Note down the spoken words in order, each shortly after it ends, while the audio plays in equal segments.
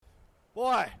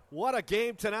Boy, what a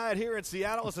game tonight here in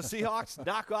Seattle as the Seahawks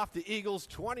knock off the Eagles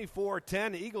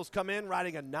 24-10. The Eagles come in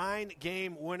riding a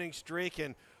 9-game winning streak,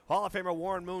 and Hall of Famer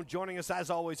Warren Moon joining us as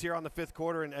always here on the fifth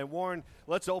quarter. And Warren,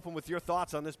 let's open with your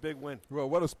thoughts on this big win. Well,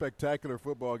 what a spectacular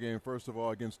football game, first of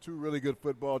all, against two really good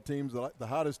football teams. The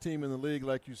hottest team in the league,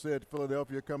 like you said,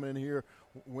 Philadelphia coming in here,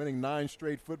 winning 9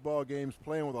 straight football games,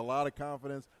 playing with a lot of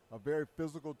confidence. A very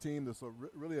physical team that's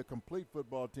really a complete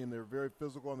football team. They're very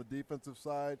physical on the defensive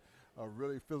side, a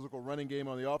really physical running game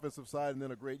on the offensive side, and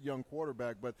then a great young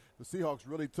quarterback. But the Seahawks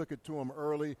really took it to them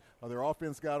early. Their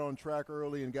offense got on track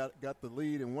early and got the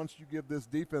lead. And once you give this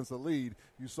defense a lead,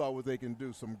 you saw what they can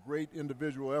do. Some great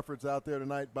individual efforts out there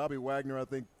tonight. Bobby Wagner, I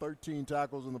think, 13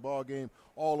 tackles in the ball game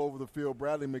all over the field.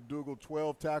 Bradley McDougald,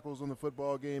 12 tackles in the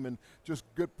football game, and just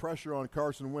good pressure on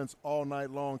Carson Wentz all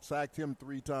night long. Sacked him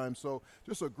 3 times. So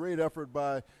just a great effort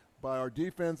by our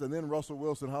defense. And then Russell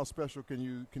Wilson, how special can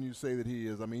you say that he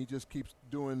is? I mean, he just keeps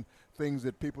doing things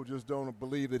that people just don't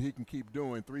believe that he can keep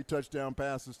doing. 3 touchdown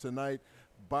passes tonight,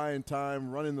 buying time,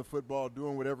 running the football,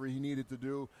 doing whatever he needed to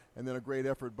do, and then a great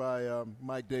effort by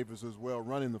Mike Davis as well,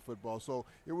 running the football. So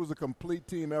it was a complete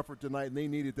team effort tonight, and they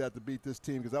needed that to beat this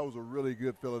team because that was a really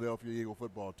good Philadelphia Eagle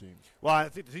football team. Well, I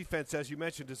think the defense, as you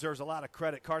mentioned, deserves a lot of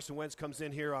credit. Carson Wentz comes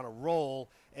in here on a roll,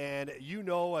 and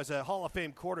as a Hall of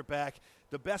Fame quarterback,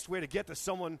 the best way to get to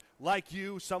someone like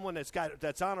you, someone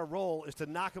that's on a roll, is to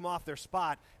knock them off their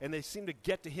spot, and they seem to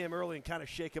get to him early and kind of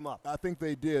shake him up. I think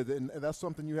they did, and that's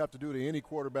something you have to do to any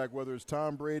quarterback, whether it's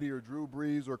Tom Brady or Drew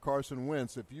Brees or Carson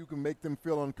Wentz. If you can make them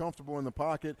feel uncomfortable in the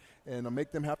pocket and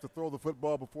make them have to throw the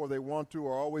football before they want to,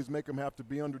 or always make them have to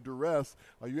be under duress,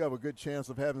 you have a good chance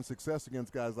of having success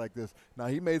against guys like this. Now,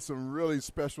 he made some really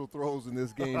special throws in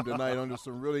this game tonight under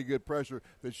some really good pressure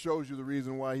that shows you the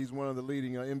reason why he's one of the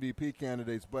leading MVP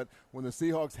candidates. But when the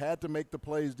Seahawks had to make the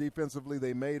plays defensively,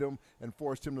 they made them and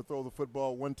forced him to throw the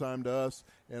football one time to us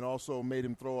and also made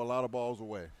him throw a lot of balls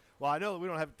away. Well, I know that we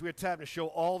have time to show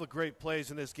all the great plays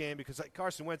in this game because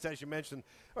Carson Wentz, as you mentioned,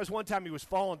 there was one time he was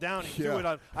falling down. He threw it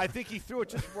on. I think he threw it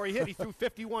just before he hit. He threw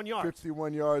 51 yards.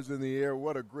 51 yards in the air.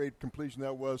 What a great completion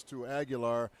that was to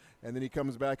Aguilar. And then he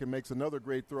comes back and makes another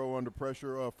great throw under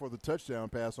pressure for the touchdown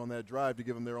pass on that drive to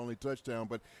give them their only touchdown.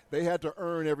 But they had to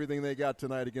earn everything they got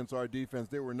tonight against our defense.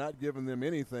 They were not giving them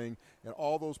anything. And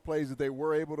all those plays that they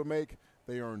were able to make,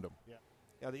 they earned them. Yeah.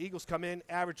 Now, the Eagles come in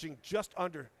averaging just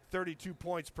under 32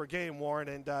 points per game, Warren,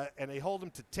 and they hold them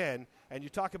to 10. And you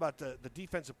talk about the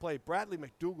defensive play. Bradley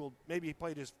McDougald, maybe he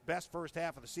played his best first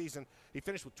half of the season. He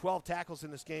finished with 12 tackles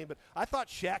in this game. But I thought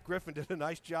Shaq Griffin did a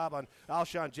nice job on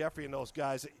Alshon Jeffrey and those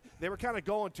guys. They were kind of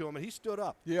going to him, and he stood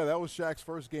up. Yeah, that was Shaq's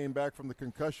first game back from the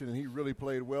concussion, and he really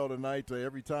played well tonight.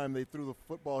 Every time they threw the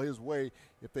football his way,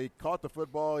 if they caught the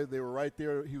football, they were right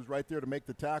there. He was right there to make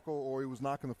the tackle, or he was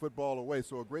knocking the football away.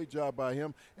 So a great job by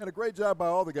him, and a great job by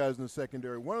all the guys in the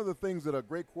secondary. One of the things that a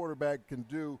great quarterback can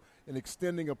do in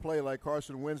extending a play like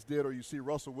Carson Wentz did, or you see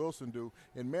Russell Wilson do,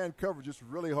 in man coverage, it's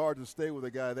really hard to stay with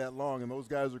a guy that long, and those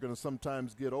guys are going to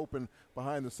sometimes get open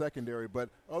behind the secondary. But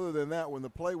other than that, when the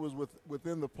play was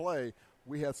within the play,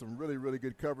 we had some really, really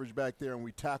good coverage back there, and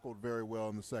we tackled very well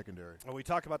in the secondary. And we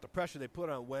talk about the pressure they put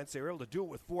on Wentz. They were able to do it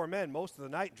with 4 men most of the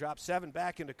night, drop 7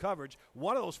 back into coverage.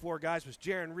 One of those 4 guys was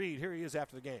Jaron Reed. Here he is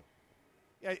after the game.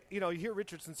 Yeah, you hear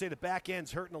Richardson say the back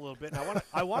end's hurting a little bit. And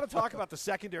I want to talk about the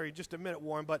secondary in just a minute,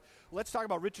 Warren, but let's talk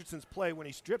about Richardson's play when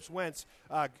he strips Wentz,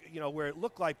 where it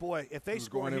looked like, boy, if they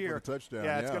score here, it's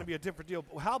going to be a different deal.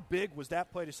 How big was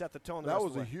that play to set the tone? That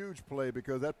was a huge play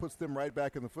because that puts them right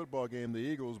back in the football game, the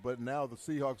Eagles, but now the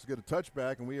Seahawks get a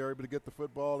touchback, and we are able to get the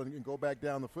football and go back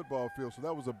down the football field. So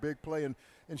that was a big play, and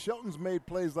Shelton's made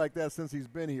plays like that since he's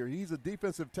been here. He's a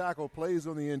defensive tackle, plays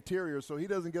on the interior, so he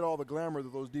doesn't get all the glamour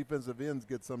that those defensive ends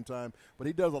get sometime, but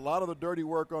he does a lot of the dirty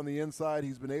work on the inside.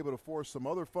 He's been able to force some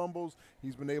other fumbles.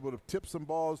 He's been able to tip some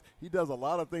balls. He does a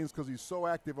lot of things because he's so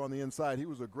active on the inside. He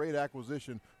was a great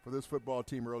acquisition for this football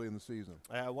team early in the season.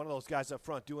 One of those guys up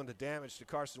front doing the damage to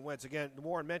Carson Wentz. Again,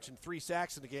 Warren mentioned 3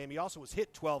 sacks in the game. He also was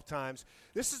hit 12 times.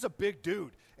 This is a big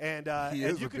dude, and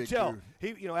you could tell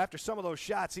he, after some of those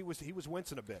shots, he was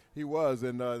wincing a bit. He was,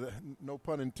 and no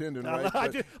pun intended. Right? I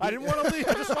didn't want to leave.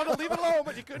 I just wanted to leave it alone,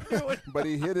 but you couldn't do it. But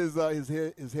he hit his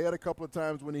head a couple of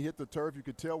times when he hit the turf. You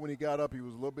could tell when he got up he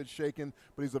was a little bit shaken,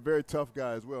 but he's a very tough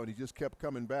guy as well, and he just kept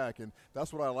coming back, and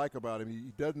that's what I like about him.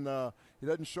 He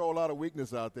doesn't show a lot of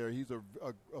weakness out there. He's a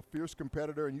fierce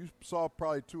competitor, and you saw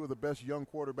probably 2 of the best young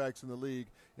quarterbacks in the league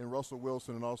in Russell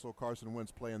Wilson and also Carson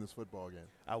Wentz playing this football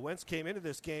game. Wentz came into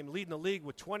this game leading the league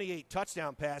with 28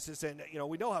 touchdown passes, and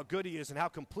we know how good he is and how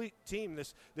complete team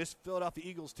this Philadelphia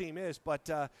Eagles team is, but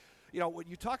when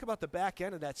you talk about the back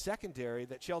end of that secondary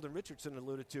that Sheldon Richardson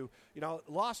alluded to,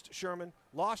 lost Sherman,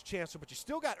 lost Chancellor, but you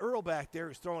still got Earl back there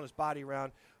who's throwing his body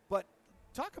around. But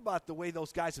talk about the way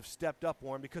those guys have stepped up,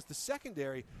 Warren, because the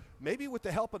secondary, maybe with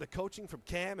the help of the coaching from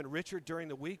Cam and Richard during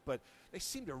the week, but they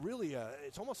seem to really,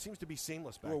 it almost seems to be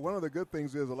seamless back there. One of the good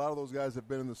things is a lot of those guys have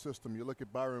been in the system. You look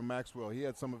at Byron Maxwell. He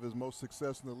had some of his most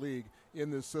success in the league in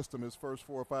this system his first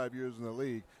 4 or 5 years in the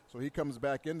league. So he comes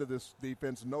back into this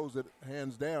defense, knows it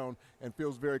hands down, and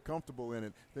feels very comfortable in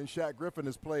it. Then Shaq Griffin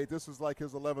has played. This is like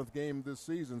his 11th game this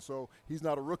season, so he's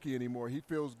not a rookie anymore. He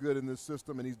feels good in this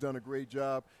system, and he's done a great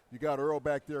job. You got Earl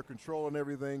back there controlling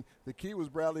everything. The key was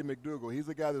Bradley McDougald. He's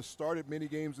a guy that started many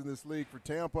games in this league for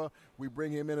Tampa. We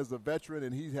bring him in as a veteran,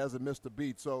 and he hasn't missed a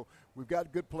beat. So we've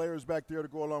got good players back there to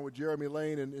go along with Jeremy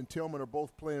Lane and Tillman are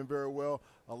both playing very well.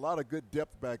 A lot of good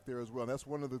depth back there as well. And that's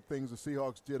one of the things the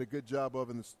Seahawks did a good job of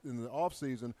in the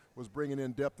offseason was bringing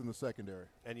in depth in the secondary.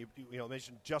 And you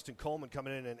mentioned Justin Coleman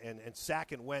coming in and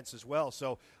sacking Wentz as well.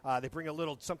 So they bring a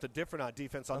little something different on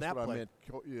defense on that play.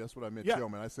 That's what I meant,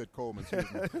 Tillman. I said Coleman.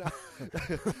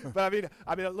 But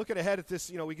I mean, looking ahead at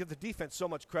this, we give the defense so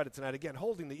much credit tonight. Again,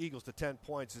 holding the Eagles to 10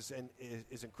 points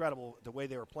is incredible the way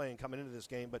they were playing coming into this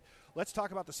game. But let's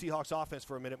talk about the Seahawks offense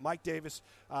for a minute. Mike Davis,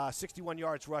 61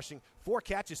 yards rushing, 4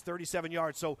 catches, 37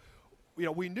 yards. So,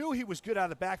 we knew he was good out of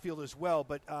the backfield as well,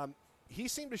 but he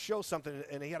seemed to show something,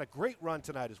 and he had a great run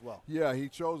tonight as well. Yeah, he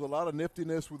shows a lot of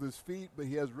niftiness with his feet, but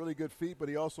he has really good feet, but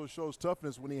he also shows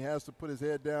toughness when he has to put his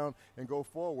head down and go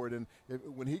forward. And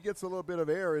when he gets a little bit of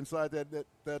air inside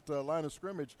that line of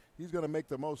scrimmage, he's going to make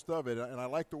the most of it. And I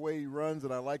like the way he runs,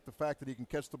 and I like the fact that he can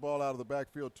catch the ball out of the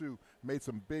backfield too. Made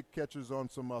some big catches on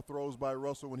some throws by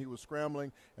Russell when he was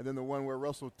scrambling, and then the one where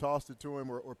Russell tossed it to him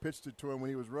or pitched it to him when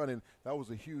he was running, that was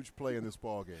a huge play in this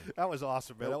ball game. That was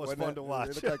awesome, man. That was fun to watch.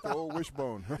 It looked like the old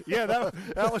wishbone. Yeah,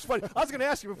 that was funny. I was going to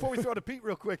ask you before we throw to Pete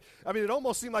real quick. I mean, it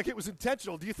almost seemed like it was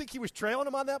intentional. Do you think he was trailing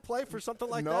him on that play for something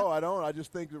like that? No, I don't. I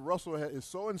just think that Russell is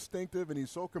so instinctive and he's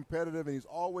so competitive and he's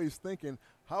always thinking.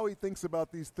 How he thinks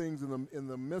about these things in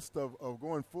the midst of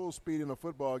going full speed in a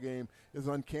football game is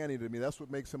uncanny to me. That's what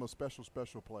makes him a special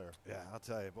player. Yeah, I'll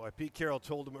tell you, boy. Pete Carroll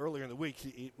told him earlier in the week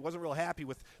he wasn't real happy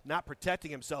with not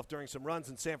protecting himself during some runs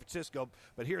in San Francisco.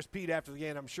 But here's Pete after the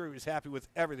game. I'm sure he was happy with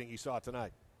everything he saw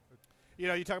tonight.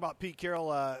 You talk about Pete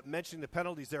Carroll mentioning the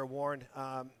penalties there, Warren.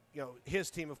 His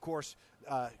team, of course,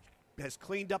 has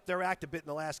cleaned up their act a bit in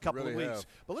the last couple of weeks.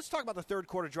 But let's talk about the third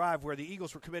quarter drive where the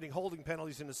Eagles were committing holding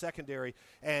penalties in the secondary,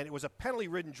 and it was a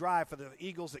penalty-ridden drive for the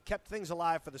Eagles that kept things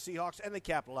alive for the Seahawks, and they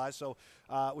capitalized, so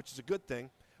which is a good thing.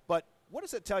 But what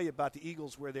does it tell you about the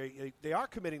Eagles where they are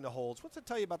committing the holds? What's it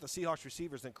tell you about the Seahawks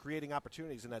receivers and creating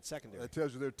opportunities in that secondary? It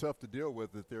tells you they're tough to deal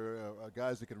with, that they're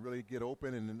guys that can really get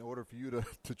open, and in order for you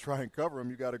to try and cover them,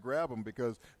 you got to grab them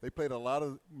because they played a lot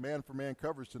of man-for-man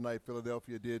coverage tonight,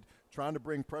 Philadelphia did, trying to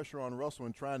bring pressure on Russell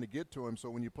and trying to get to him. So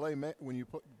when you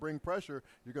bring pressure,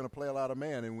 you're going to play a lot of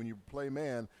man, and when you play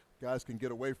man, guys can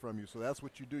get away from you. So that's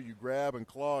what you do. You grab and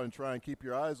claw and try and keep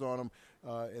your eyes on them,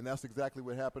 and that's exactly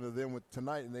what happened to them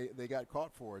tonight, and they got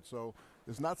caught for it. So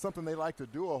it's not something they like to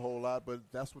do a whole lot, but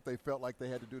that's what they felt like they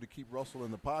had to do to keep Russell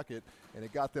in the pocket, and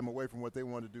it got them away from what they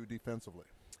wanted to do defensively.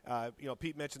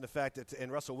 Pete mentioned the fact that,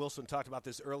 and Russell Wilson talked about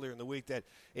this earlier in the week, that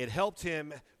it helped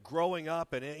him growing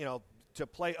up and, to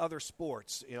play other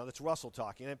sports. That's Russell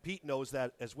talking, and Pete knows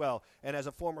that as well. And as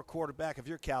a former quarterback of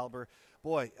your caliber,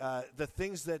 boy, the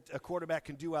things that a quarterback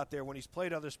can do out there when he's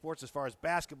played other sports as far as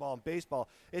basketball and baseball,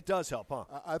 it does help, huh?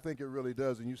 I think it really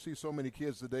does. And you see so many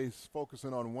kids today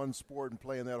focusing on one sport and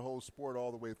playing that whole sport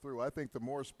all the way through. I think the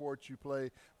more sports you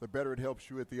play, the better it helps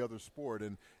you at the other sport.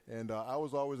 And I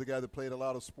was always a guy that played a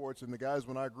lot of sports, and the guys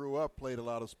when I grew up played a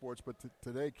lot of sports. But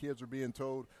today kids are being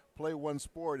told, play one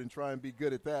sport and try and be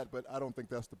good at that, but I don't think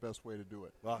that's the best way to do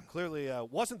it. Well, clearly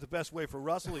wasn't the best way for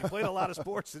Russell. He played a lot of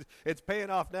sports. It's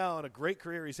paying off now, and a great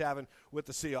career he's having with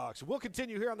the Seahawks. We'll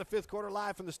continue here on the fifth quarter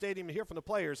live from the stadium and hear from the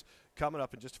players coming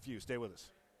up in just a few. Stay with us.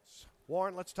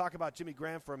 Warren, let's talk about Jimmy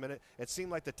Graham for a minute. It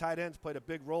seemed like the tight ends played a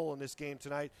big role in this game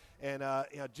tonight, and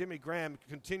Jimmy Graham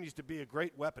continues to be a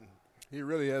great weapon. He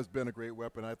really has been a great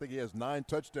weapon. I think he has 9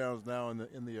 touchdowns now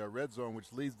in the red zone,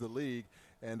 which leads the league.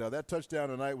 And that touchdown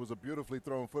tonight was a beautifully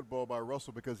thrown football by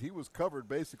Russell because he was covered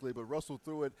basically, but Russell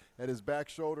threw it at his back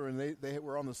shoulder, and they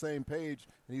were on the same page,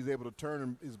 and he's able to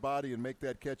turn his body and make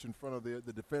that catch in front of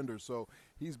the defender. So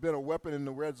he's been a weapon in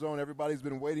the red zone. Everybody's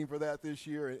been waiting for that this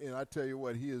year, and I tell you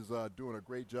what, he is doing a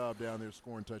great job down there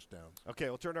scoring touchdowns. Okay,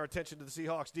 we'll turn our attention to the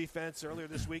Seahawks defense. Earlier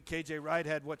this week, K.J. Wright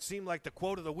had what seemed like the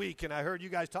quote of the week, and I heard you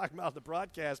guys talking about the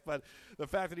broadcast, but the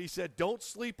fact that he said, don't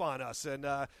sleep on us, and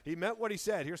he meant what he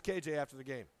said. Here's K.J. after the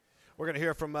game. We're going to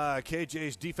hear from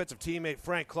KJ's defensive teammate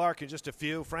Frank Clark in just a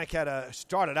few. Frank had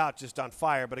started out just on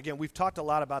fire, but again, we've talked a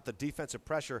lot about the defensive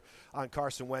pressure on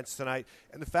Carson Wentz tonight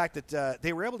and the fact that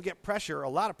they were able to get pressure, a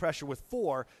lot of pressure with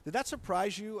 4. Did that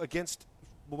surprise you against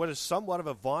what is somewhat of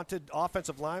a vaunted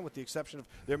offensive line, with the exception of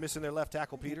they're missing their left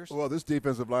tackle Peters? Well, this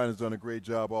defensive line has done a great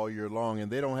job all year long,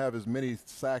 and they don't have as many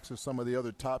sacks as some of the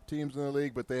other top teams in the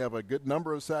league, but they have a good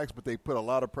number of sacks, but they put a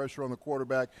lot of pressure on the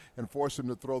quarterback and force him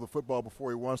to throw the football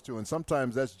before he wants to, and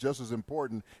sometimes that's just as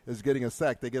important as getting a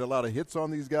sack. They get a lot of hits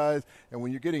on these guys, and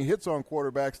when you're getting hits on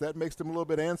quarterbacks, that makes them a little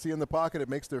bit antsy in the pocket. It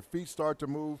makes their feet start to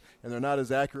move, and they're not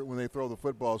as accurate when they throw the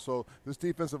football. So this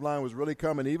defensive line was really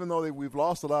coming. Even though we've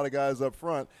lost a lot of guys up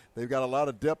front, they've got a lot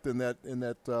of depth in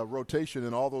that rotation,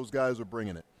 and all those guys are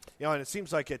bringing it. You know, and it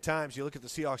seems like at times you look at the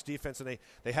Seahawks defense and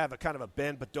they have a kind of a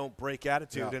bend but don't break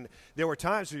attitude. Yeah. And there were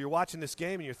times where you're watching this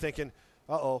game and you're thinking,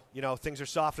 uh-oh, you know, things are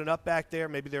softening up back there.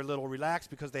 Maybe they're a little relaxed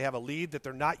because they have a lead that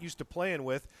they're not used to playing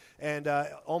with, and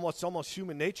almost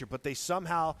human nature, but they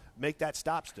somehow make that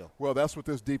stop still. Well, that's what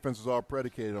this defense is all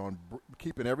predicated on,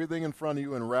 keeping everything in front of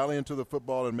you and rallying to the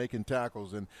football and making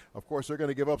tackles. And, of course, they're going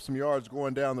to give up some yards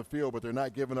going down the field, but they're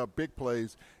not giving up big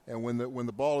plays. And when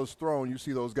the ball is thrown, you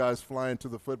see those guys flying to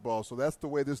the football. So that's the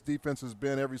way this defense has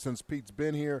been ever since Pete's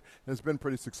been here, and it's been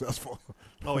pretty successful.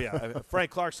 Oh, yeah.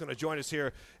 Frank Clark's going to join us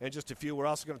here in just a few. We're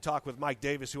also going to talk with Mike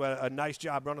Davis, who had a nice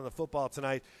job running the football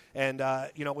tonight. And,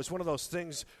 you know, it was one of those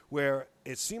things where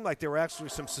it seemed like there were actually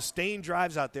some sustained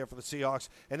drives out there for the Seahawks,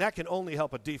 and that can only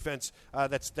help a defense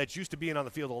that's used to being on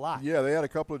the field a lot. Yeah, they had a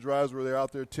couple of drives where they're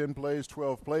out there 10 plays,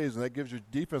 12 plays, and that gives your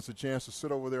defense a chance to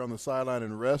sit over there on the sideline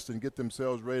and rest and get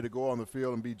themselves ready to go on the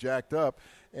field and be jacked up.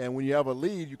 And when you have a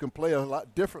lead, you can play a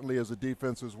lot differently as a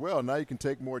defense as well. Now you can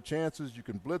take more chances. You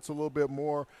can blitz a little bit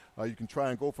more. You can try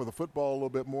and go for the football a little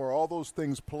bit more. All those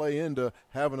things play into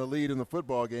having a lead in the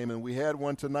football game, and we had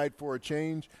one tonight for a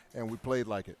change, and we played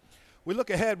like it. We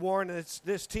look ahead, Warren.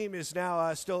 This team is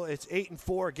now still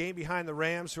 8-4, game behind the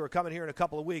Rams, who are coming here in a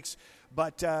couple of weeks.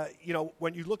 But you know,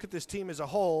 when you look at this team as a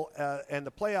whole and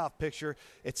the playoff picture,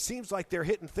 it seems like they're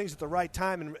hitting things at the right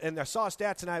time. And I saw a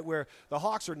stat tonight where the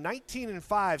Hawks are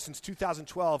 19-5 since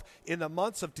 2012 in the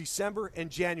months of December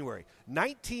and January.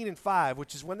 19-5,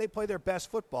 which is when they play their best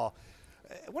football.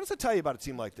 What does it tell you about a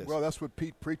team like this? Well, that's what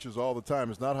Pete preaches all the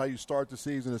time. It's not how you start the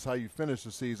season, it's how you finish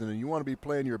the season. And you want to be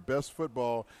playing your best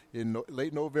football in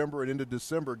late November and into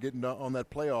December, getting on that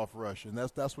playoff rush. And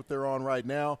that's what they're on right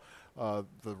now.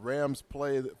 The Rams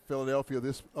play Philadelphia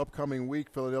this upcoming week.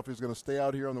 Philadelphia is going to stay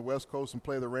out here on the West Coast and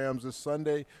play the Rams this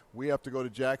Sunday. We have to go to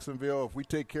Jacksonville. If we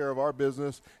take care of our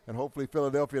business and hopefully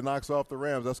Philadelphia knocks off the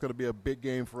Rams, that's going to be a big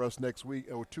game for us next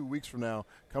week or 2 weeks from now,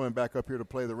 coming back up here to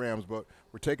play the Rams. But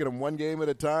we're taking them one game at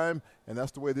a time, and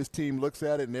that's the way this team looks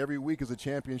at it, and every week is a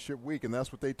championship week, and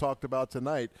that's what they talked about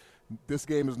tonight. This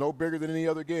game is no bigger than any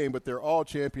other game, but they're all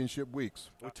championship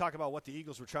weeks. We talk about what the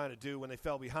Eagles were trying to do when they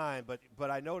fell behind, but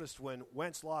I noticed when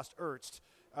Wentz lost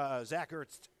Zach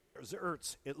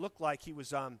Ertz, it looked like he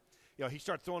was you know, he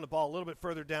started throwing the ball a little bit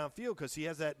further downfield because he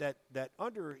has that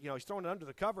under, you know, he's throwing it under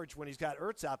the coverage when he's got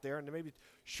Ertz out there, and maybe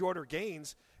shorter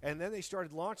gains. And then they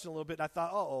started launching a little bit, and I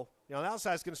thought, you know, the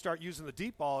outside's going to start using the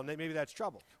deep ball, and maybe that's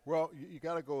trouble. Well, you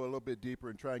got to go a little bit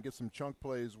deeper and try and get some chunk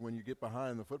plays when you get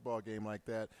behind the football game like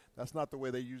that. That's not the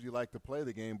way they usually like to play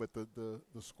the game, but the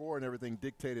score and everything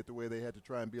dictated the way they had to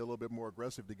try and be a little bit more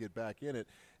aggressive to get back in it.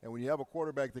 And when you have a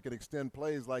quarterback that can extend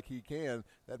plays like he can,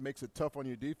 that makes it tough on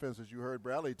your defense, as you heard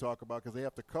Bradley talk about, because they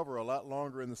have to cover a lot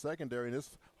longer in the secondary. And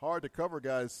it's hard to cover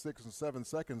guys 6 and 7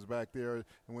 seconds back there, and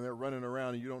when they're running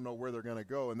around and you don't know where they're going to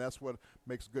go. And that's what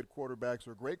makes good quarterbacks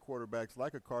or great quarterbacks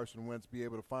like a Carson Wentz be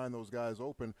able to find those guys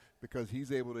open, because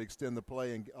he's able to extend the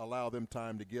play and allow them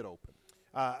time to get open.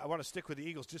 I want to stick with the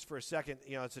Eagles just for a second.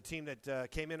 You know, it's a team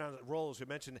that came in on the roll, as we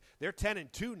mentioned. They're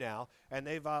 10-2 now, and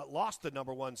they've lost the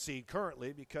number 1 seed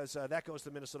currently because that goes to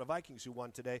the Minnesota Vikings, who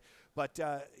won today. But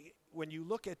when you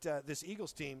look at this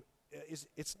Eagles team,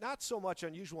 it's not so much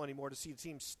unusual anymore to see the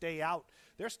team stay out.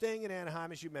 They're staying in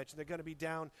Anaheim, as you mentioned. They're going to be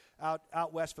down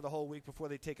out west for the whole week before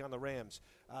they take on the Rams.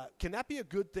 Can that be a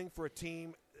good thing for a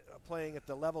team playing at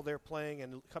the level they're playing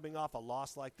and coming off a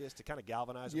loss like this to kind of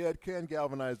galvanize them? Yeah, it can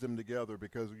galvanize them together,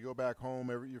 because you go back home,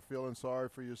 you're feeling sorry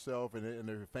for yourself, and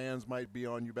their fans might be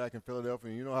on you back in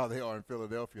Philadelphia. And you know how they are in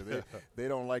Philadelphia. They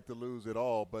don't like to lose at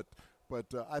all. But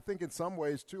I think in some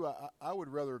ways, too, I would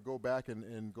rather go back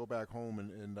and go back home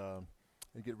and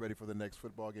and get ready for the next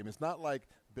football game. It's not like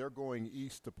they're going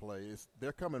east to play.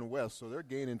 They're coming west, so they're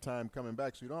gaining time coming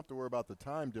back, so you don't have to worry about the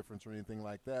time difference or anything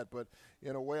like that. But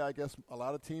in a way, I guess a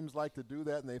lot of teams like to do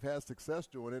that, and they've had success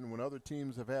doing it. And when other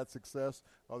teams have had success,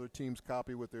 other teams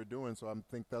copy what they're doing. So I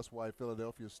think that's why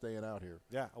Philadelphia is staying out here.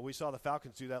 Yeah, we saw the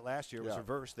Falcons do that last year. It was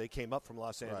reversed. They came up from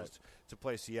Los Angeles to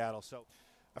play Seattle. So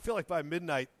I feel like by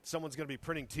midnight, someone's going to be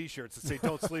printing T-shirts that say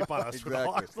 "Don't sleep on us" Exactly.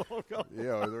 with the Hawks logo.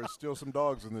 Yeah, there's still some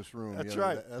dogs in this room. That's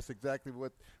right. That's exactly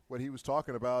what he was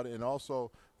talking about. And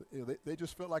also, they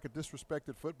just felt like a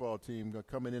disrespected football team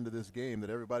coming into this game, that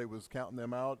everybody was counting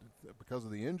them out because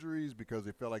of the injuries, because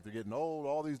they felt like they're getting old,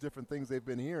 all these different things they've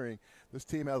been hearing. This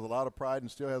team has a lot of pride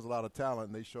and still has a lot of talent,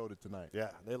 and they showed it tonight. Yeah,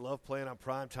 they love playing on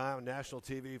prime time on national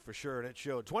TV for sure, and it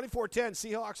showed. 24-10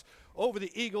 Seahawks over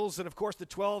the Eagles, and, of course, the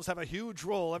 12s have a huge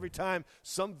role every time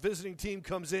some visiting team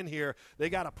comes in here. They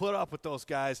got to put up with those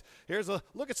guys. Here's a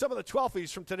look at some of the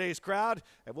 12-ies from today's crowd,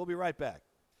 and we'll be right back.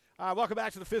 Welcome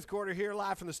back to the fifth quarter here,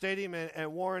 live from the stadium.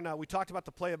 And Warren, we talked about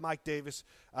the play of Mike Davis,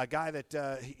 a guy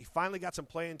that he finally got some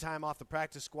playing time off the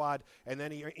practice squad, and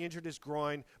then he injured his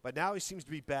groin, but now he seems to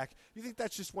be back. You think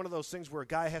that's just one of those things where a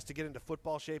guy has to get into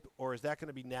football shape, or is that going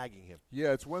to be nagging him?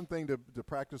 Yeah, it's one thing to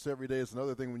practice every day. It's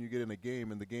another thing when you get in a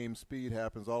game and the game speed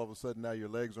happens. All of a sudden now your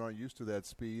legs aren't used to that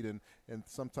speed, and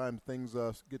sometimes things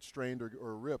get strained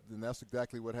or ripped, and that's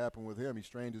exactly what happened with him. He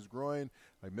strained his groin.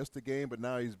 I missed the game, but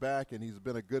now he's back, and he's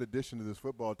been a good addition to this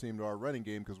football team, to our running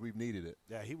game, because we've needed it.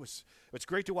 Yeah, it's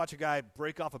great to watch a guy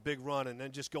break off a big run and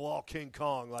then just go all King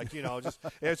Kong.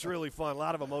 It's really fun. A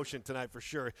lot of emotion tonight for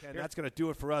sure. And that's going to do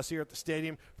it for us here at the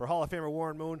stadium. For Hall of Famer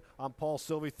Warren Moon, I'm Paul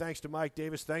Sylvie. Thanks to Mike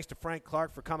Davis. Thanks to Frank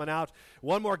Clark for coming out.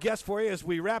 One more guest for you as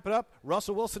we wrap it up.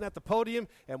 Russell Wilson at the podium,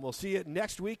 and we'll see you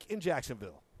next week in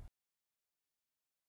Jacksonville.